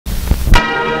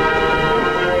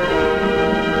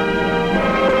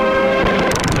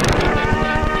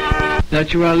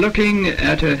that you are looking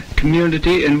at a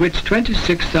community in which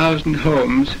 26,000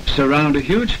 homes surround a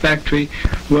huge factory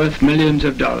worth millions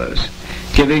of dollars,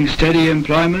 giving steady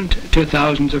employment to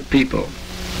thousands of people.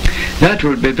 That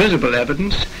would be visible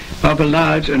evidence of a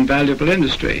large and valuable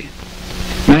industry.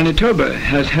 Manitoba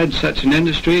has had such an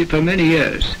industry for many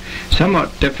years,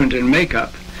 somewhat different in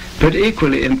makeup, but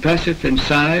equally impressive in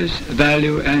size,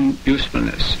 value, and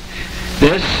usefulness.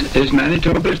 This is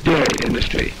Manitoba's dairy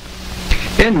industry.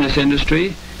 In this industry,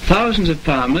 thousands of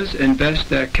farmers invest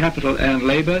their capital and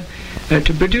labor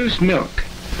to produce milk,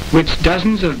 which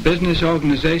dozens of business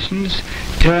organizations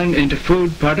turn into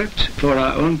food products for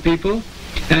our own people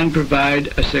and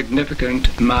provide a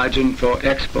significant margin for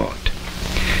export.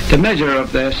 The measure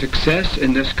of their success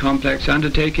in this complex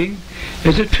undertaking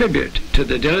is a tribute to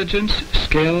the diligence,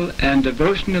 skill, and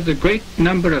devotion of the great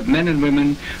number of men and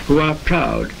women who are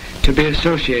proud to be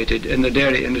associated in the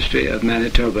dairy industry of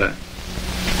Manitoba.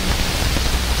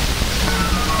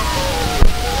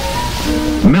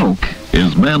 Milk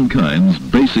is mankind's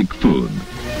basic food.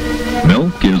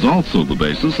 Milk is also the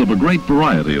basis of a great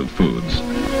variety of foods,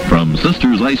 from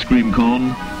Sister's ice cream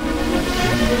cone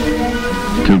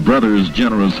to Brother's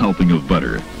generous helping of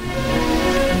butter,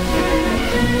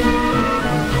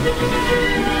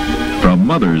 from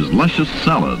Mother's luscious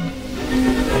salad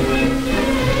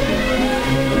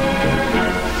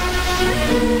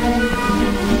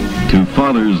to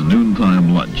Father's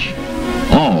noontime lunch.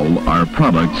 All are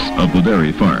products of the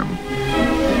dairy farm.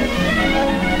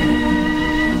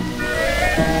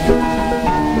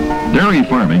 Dairy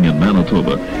farming in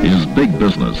Manitoba is big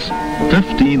business.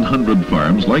 1,500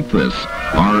 farms like this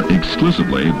are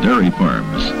exclusively dairy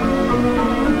farms.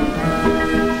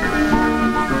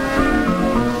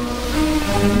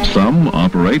 Some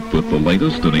operate with the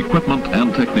latest in equipment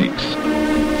and techniques.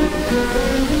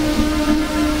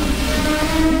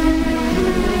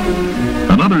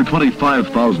 Another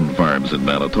 25,000 farms in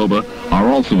Manitoba are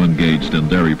also engaged in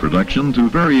dairy production to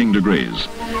varying degrees,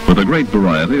 with a great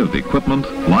variety of equipment,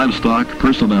 livestock,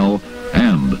 personnel,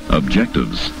 and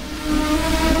objectives.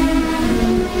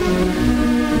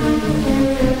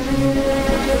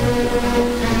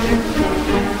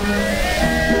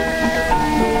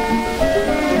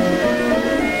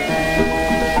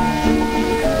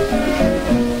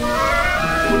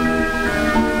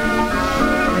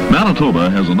 Manitoba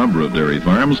has a number of dairy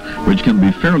farms which can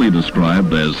be fairly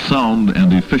described as sound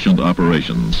and efficient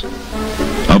operations.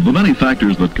 Of the many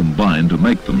factors that combine to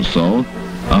make them so,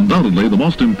 undoubtedly the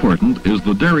most important is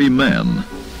the dairy man,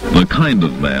 the kind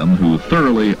of man who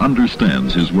thoroughly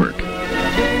understands his work.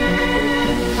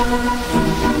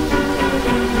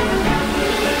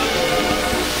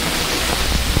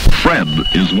 Fred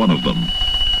is one of them.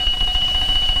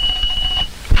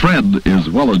 Fred is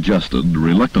well adjusted,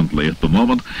 reluctantly at the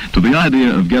moment, to the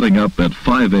idea of getting up at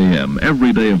 5 a.m.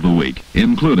 every day of the week,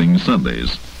 including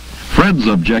Sundays. Fred's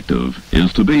objective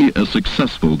is to be a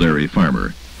successful dairy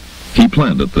farmer. He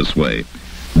planned it this way.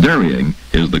 Dairying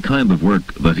is the kind of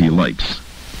work that he likes.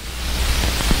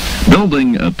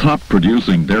 Building a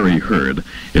top-producing dairy herd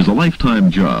is a lifetime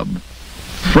job.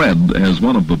 Fred has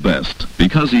one of the best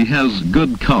because he has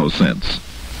good cow sense.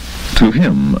 To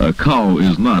him, a cow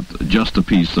is not just a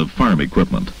piece of farm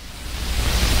equipment.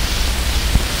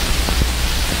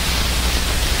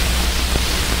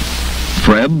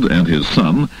 Fred and his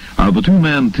son are the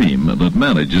two-man team that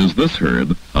manages this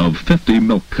herd of 50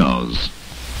 milk cows.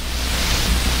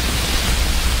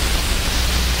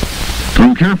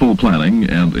 Through careful planning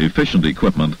and efficient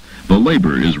equipment, the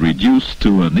labor is reduced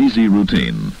to an easy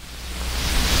routine.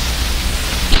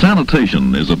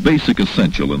 Sanitation is a basic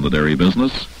essential in the dairy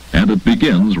business, and it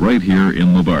begins right here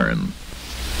in the barn.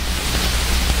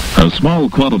 A small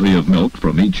quantity of milk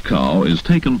from each cow is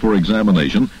taken for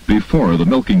examination before the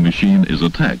milking machine is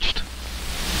attached.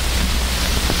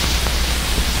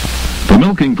 The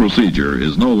milking procedure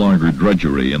is no longer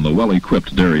drudgery in the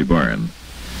well-equipped dairy barn.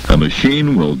 A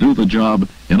machine will do the job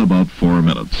in about 4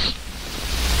 minutes.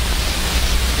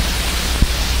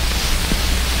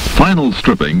 Final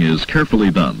stripping is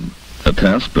carefully done, a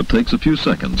task that takes a few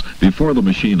seconds before the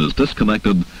machine is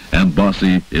disconnected and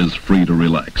Bossy is free to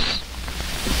relax.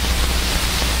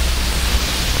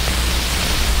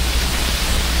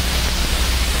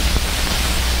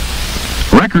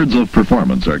 Records of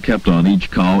performance are kept on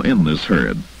each cow in this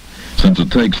herd. Since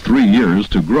it takes 3 years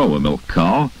to grow a milk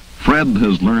cow, Fred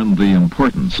has learned the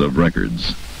importance of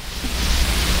records.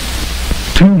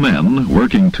 2 men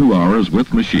working 2 hours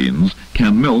with machines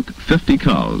can milk 50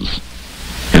 cows.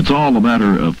 It's all a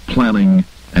matter of planning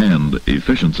and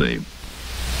efficiency.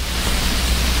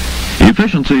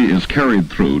 Efficiency is carried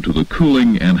through to the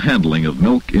cooling and handling of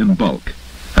milk in bulk,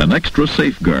 an extra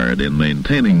safeguard in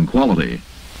maintaining quality.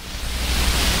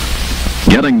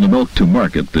 Getting the milk to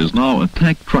market is now a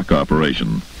tank truck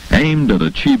operation aimed at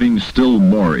achieving still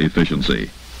more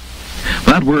efficiency.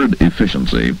 That word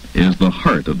efficiency is the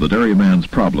heart of the dairyman's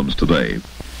problems today.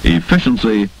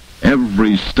 Efficiency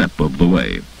every step of the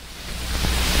way.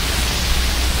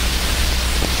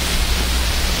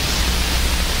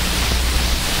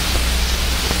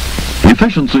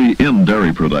 Efficiency in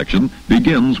dairy production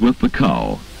begins with the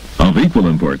cow. Of equal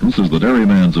importance is the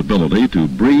dairyman's ability to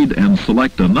breed and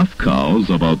select enough cows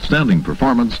of outstanding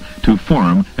performance to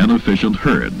form an efficient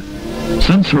herd.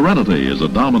 Since heredity is a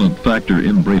dominant factor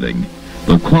in breeding,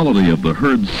 the quality of the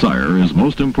herd sire is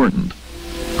most important.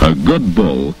 A good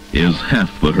bull is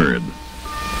half the herd.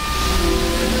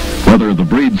 Whether the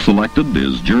breed selected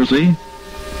is Jersey,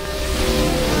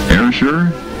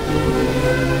 Ayrshire,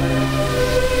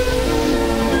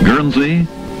 Guernsey,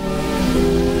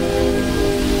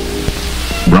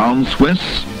 Brown Swiss,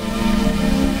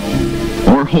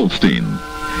 or Holstein,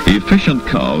 efficient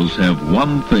cows have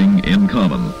one thing in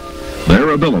common: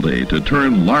 their ability to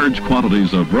turn large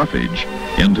quantities of roughage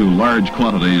into large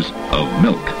quantities of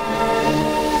milk.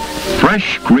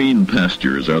 Fresh green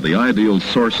pastures are the ideal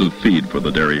source of feed for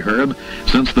the dairy herd,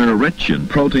 since they're rich in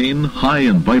protein, high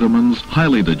in vitamins,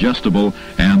 highly digestible,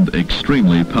 and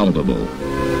extremely palatable.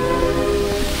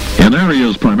 In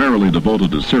areas primarily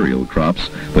devoted to cereal crops,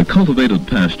 the cultivated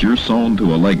pasture sown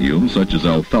to a legume such as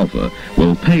alfalfa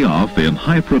will pay off in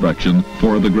high production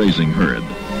for the grazing herd.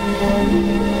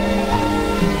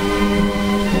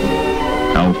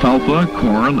 Alfalfa,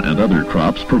 corn, and other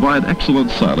crops provide excellent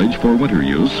silage for winter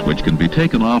use, which can be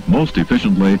taken off most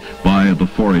efficiently by the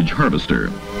forage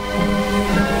harvester.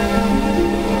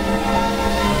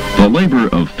 The labor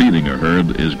of feeding a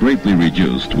herd is greatly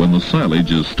reduced when the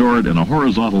silage is stored in a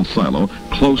horizontal silo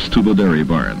close to the dairy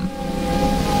barn.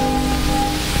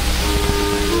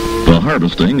 The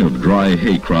harvesting of dry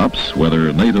hay crops,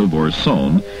 whether native or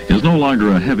sown, is no longer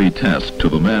a heavy task to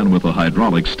the man with a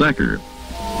hydraulic stacker.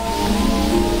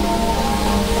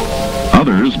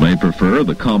 Others may prefer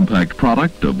the compact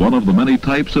product of one of the many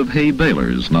types of hay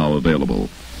balers now available.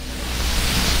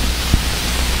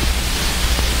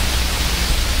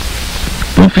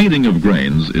 The feeding of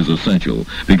grains is essential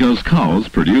because cows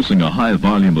producing a high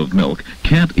volume of milk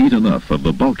can't eat enough of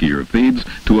the bulkier feeds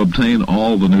to obtain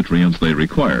all the nutrients they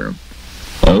require.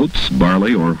 Oats,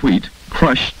 barley, or wheat,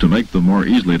 crushed to make them more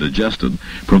easily digested,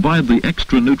 provide the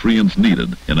extra nutrients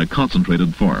needed in a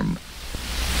concentrated form.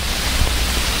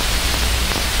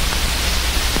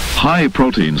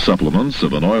 High-protein supplements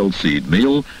of an oilseed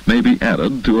meal may be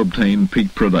added to obtain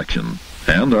peak production,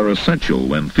 and are essential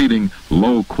when feeding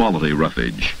low-quality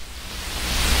roughage.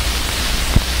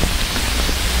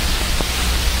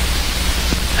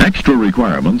 Extra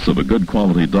requirements of a good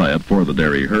quality diet for the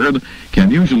dairy herd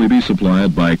can usually be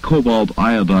supplied by cobalt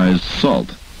iodized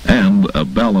salt and a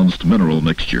balanced mineral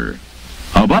mixture.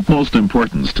 Of utmost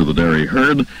importance to the dairy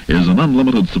herd is an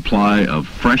unlimited supply of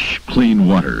fresh, clean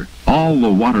water, all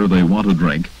the water they want to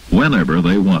drink, whenever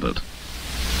they want it.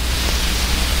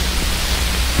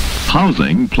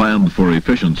 Housing, planned for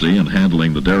efficiency in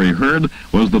handling the dairy herd,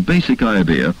 was the basic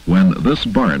idea when this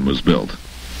barn was built.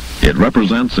 It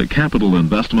represents a capital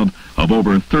investment of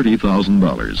over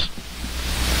 $30,000.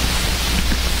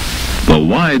 The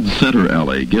wide center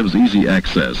alley gives easy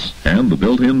access, and the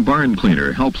built-in barn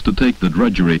cleaner helps to take the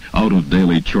drudgery out of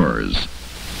daily chores.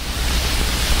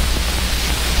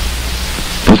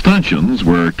 The stanchions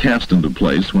were cast into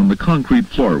place when the concrete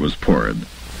floor was poured.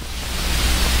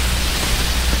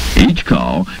 Each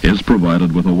cow is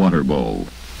provided with a water bowl.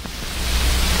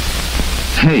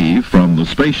 Hay from the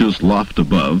spacious loft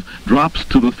above drops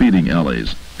to the feeding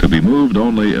alleys, to be moved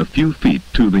only a few feet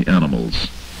to the animals.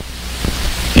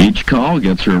 Each cow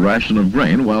gets her ration of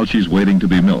grain while she's waiting to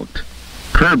be milked.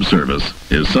 Curb service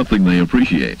is something they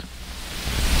appreciate.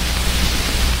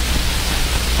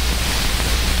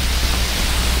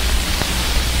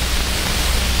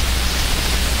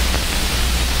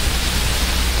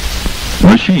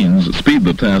 Machines speed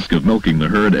the task of milking the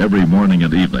herd every morning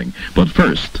and evening, but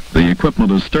first the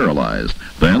equipment is sterilized,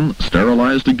 then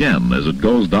sterilized again as it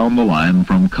goes down the line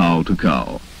from cow to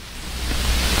cow.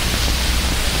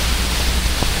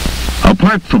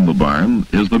 Apart from the barn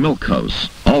is the milk house,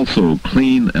 also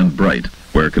clean and bright,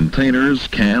 where containers,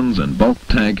 cans, and bulk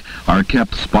tank are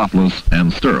kept spotless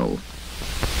and sterile.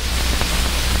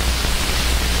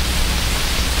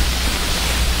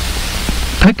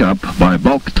 Pickup by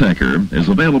bulk tanker is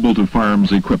available to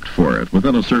farms equipped for it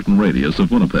within a certain radius of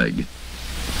Winnipeg.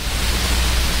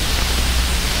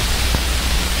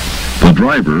 The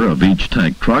driver of each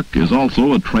tank truck is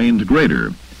also a trained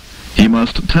grader. He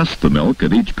must test the milk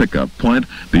at each pickup point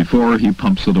before he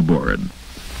pumps it aboard.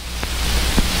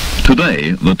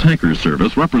 Today, the tanker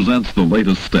service represents the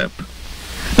latest step.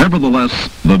 Nevertheless,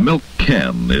 the milk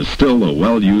can is still a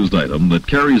well-used item that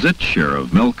carries its share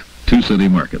of milk to city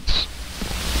markets.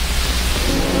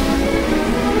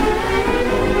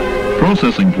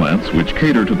 Processing plants which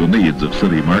cater to the needs of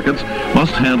city markets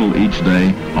must handle each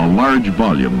day a large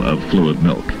volume of fluid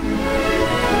milk.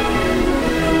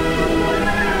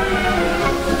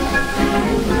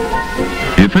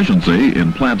 Efficiency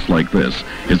in plants like this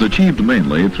is achieved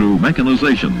mainly through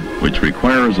mechanization, which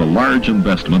requires a large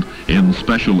investment in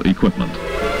special equipment.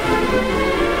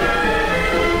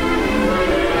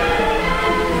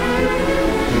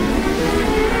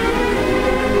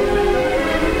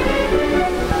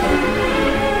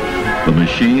 The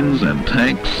machines and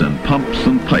tanks and pumps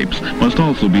and pipes must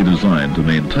also be designed to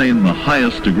maintain the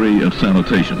highest degree of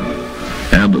sanitation.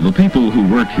 And the people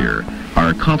who work here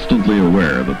are constantly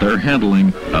aware that they're handling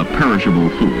a perishable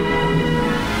food.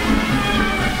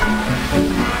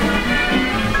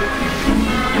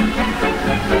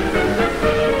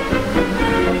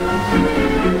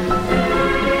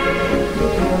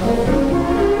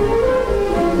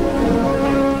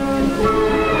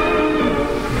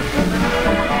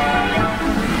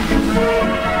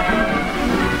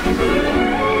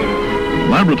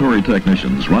 Laboratory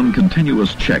technicians run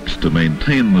continuous checks to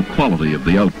maintain the quality of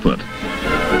the output.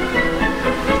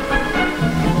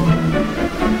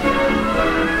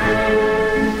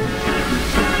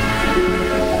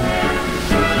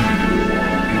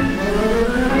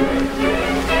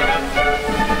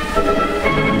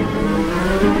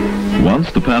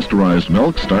 Once the pasteurized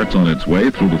milk starts on its way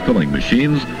through the filling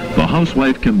machines, the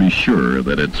housewife can be sure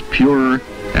that it's pure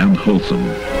and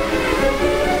wholesome.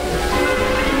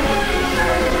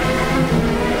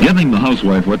 Giving the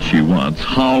housewife what she wants,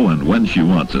 how and when she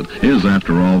wants it, is,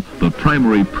 after all, the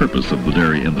primary purpose of the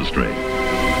dairy industry.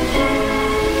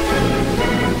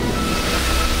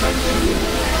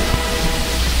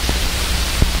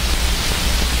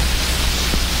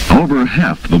 Over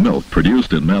half the milk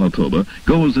produced in Manitoba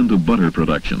goes into butter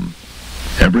production.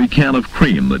 Every can of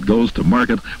cream that goes to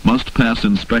market must pass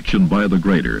inspection by the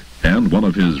grader, and one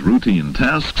of his routine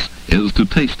tasks is to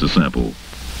taste a sample.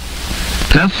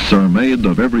 Tests are made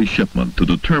of every shipment to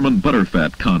determine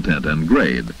butterfat content and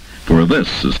grade, for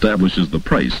this establishes the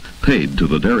price paid to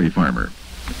the dairy farmer.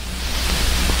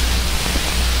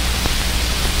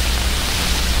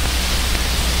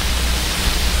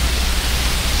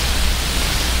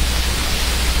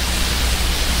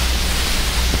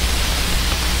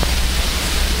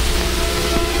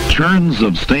 Churns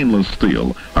of stainless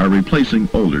steel are replacing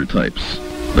older types.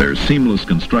 Their seamless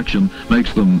construction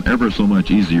makes them ever so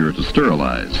much easier to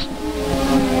sterilize.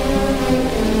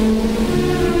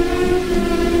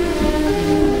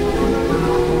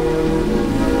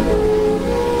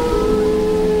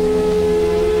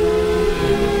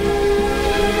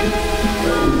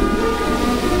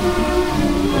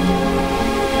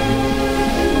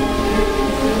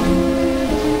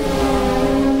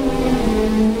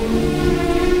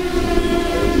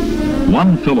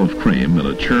 One fill of cream in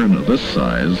a churn of this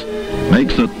size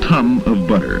makes a ton of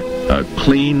butter, a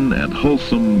clean and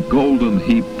wholesome golden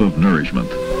heap of nourishment.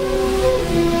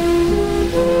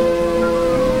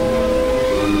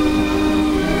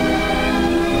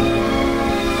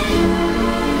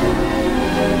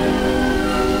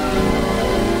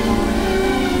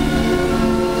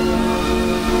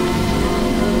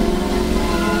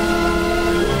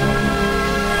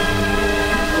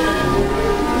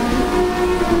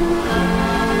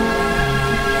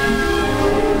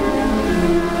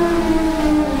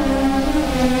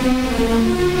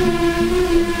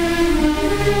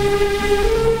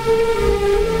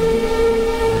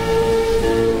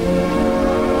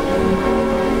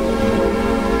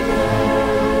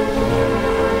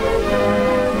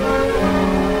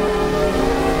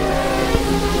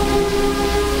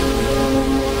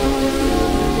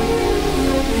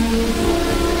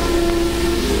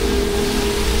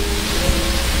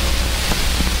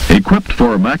 Equipped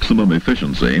for maximum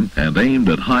efficiency and aimed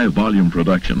at high volume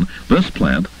production, this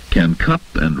plant can cut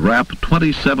and wrap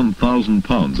 27,000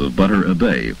 pounds of butter a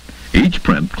day, each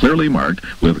print clearly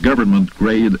marked with government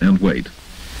grade and weight.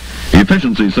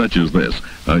 Efficiency such as this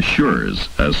assures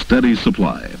a steady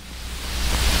supply.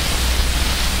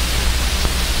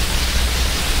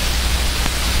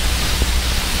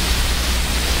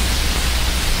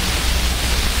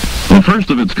 The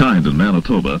first of its kind in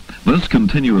Manitoba, this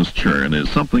continuous churn is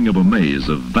something of a maze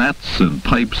of vats and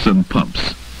pipes and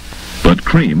pumps. But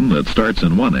cream that starts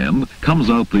in one end comes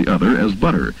out the other as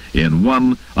butter in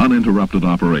one uninterrupted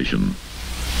operation.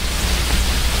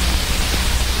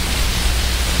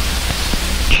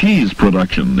 Cheese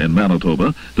production in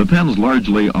Manitoba depends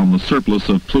largely on the surplus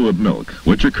of fluid milk,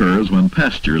 which occurs when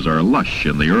pastures are lush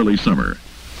in the early summer.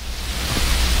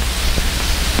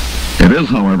 It is,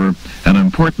 however, an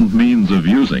important means of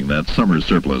using that summer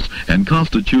surplus and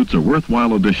constitutes a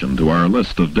worthwhile addition to our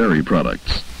list of dairy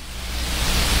products.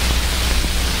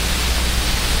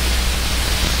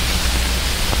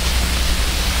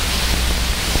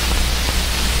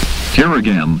 Here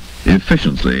again,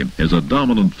 efficiency is a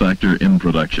dominant factor in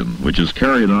production, which is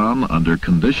carried on under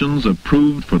conditions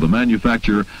approved for the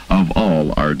manufacture of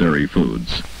all our dairy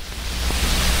foods.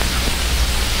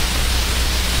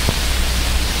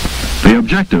 The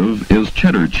objective is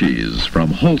cheddar cheese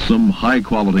from wholesome,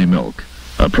 high-quality milk,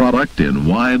 a product in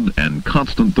wide and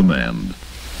constant demand.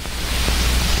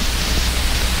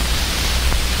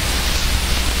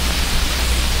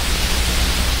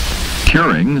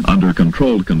 Curing under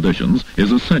controlled conditions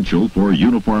is essential for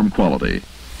uniform quality.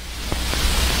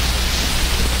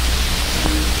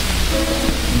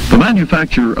 The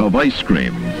manufacture of ice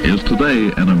cream is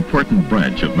today an important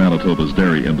branch of Manitoba's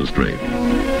dairy industry.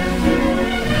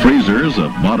 Freezers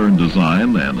of modern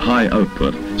design and high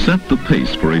output set the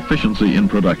pace for efficiency in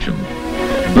production.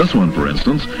 This one, for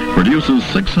instance, produces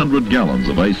 600 gallons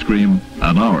of ice cream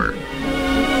an hour.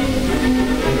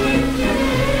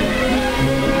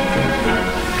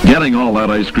 Getting all that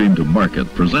ice cream to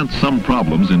market presents some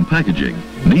problems in packaging,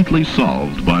 neatly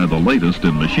solved by the latest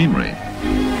in machinery.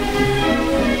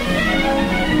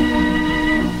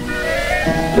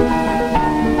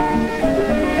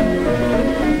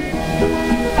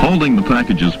 Holding the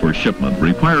packages for shipment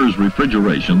requires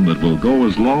refrigeration that will go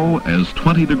as low as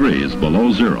 20 degrees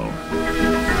below zero.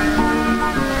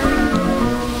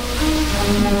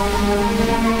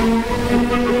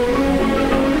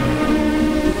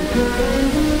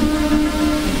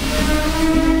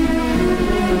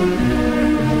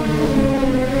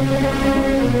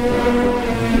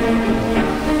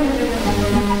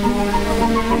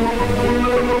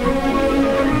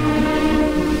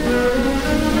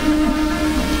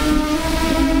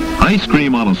 Ice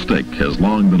cream on a stick has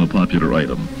long been a popular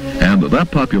item, and that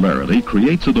popularity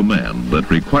creates a demand that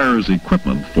requires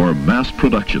equipment for mass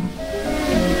production.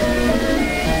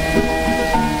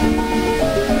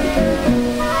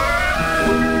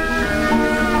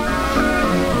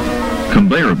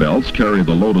 Conveyor belts carry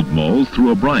the loaded molds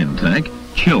through a brine tank,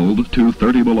 chilled to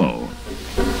 30 below.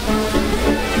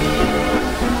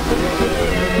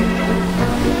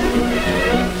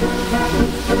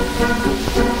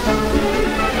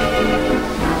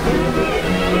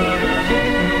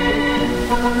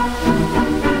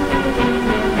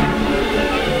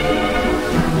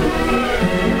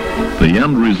 The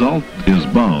end result is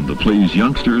bound to please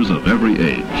youngsters of every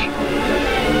age.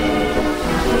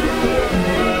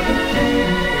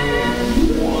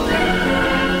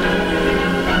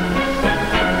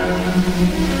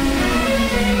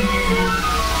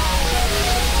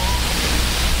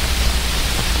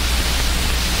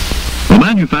 The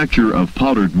manufacture of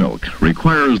powdered milk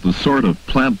requires the sort of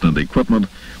plant and equipment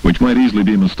which might easily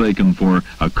be mistaken for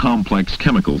a complex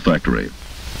chemical factory.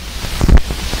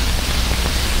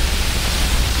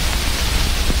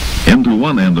 Into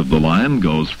one end of the line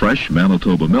goes fresh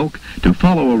Manitoba milk to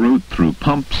follow a route through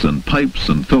pumps and pipes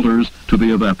and filters to the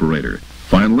evaporator,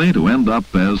 finally to end up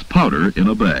as powder in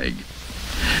a bag.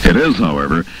 It is,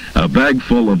 however, a bag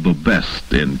full of the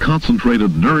best in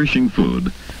concentrated, nourishing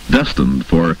food, destined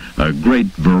for a great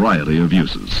variety of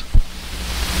uses.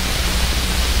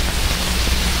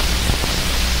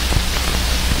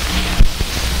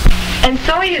 And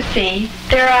so you see,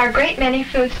 there are a great many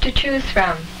foods to choose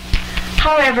from.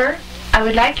 However, I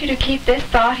would like you to keep this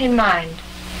thought in mind.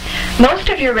 Most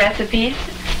of your recipes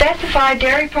specify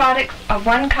dairy products of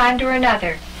one kind or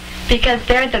another because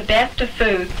they're the best of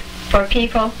foods for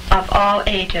people of all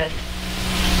ages.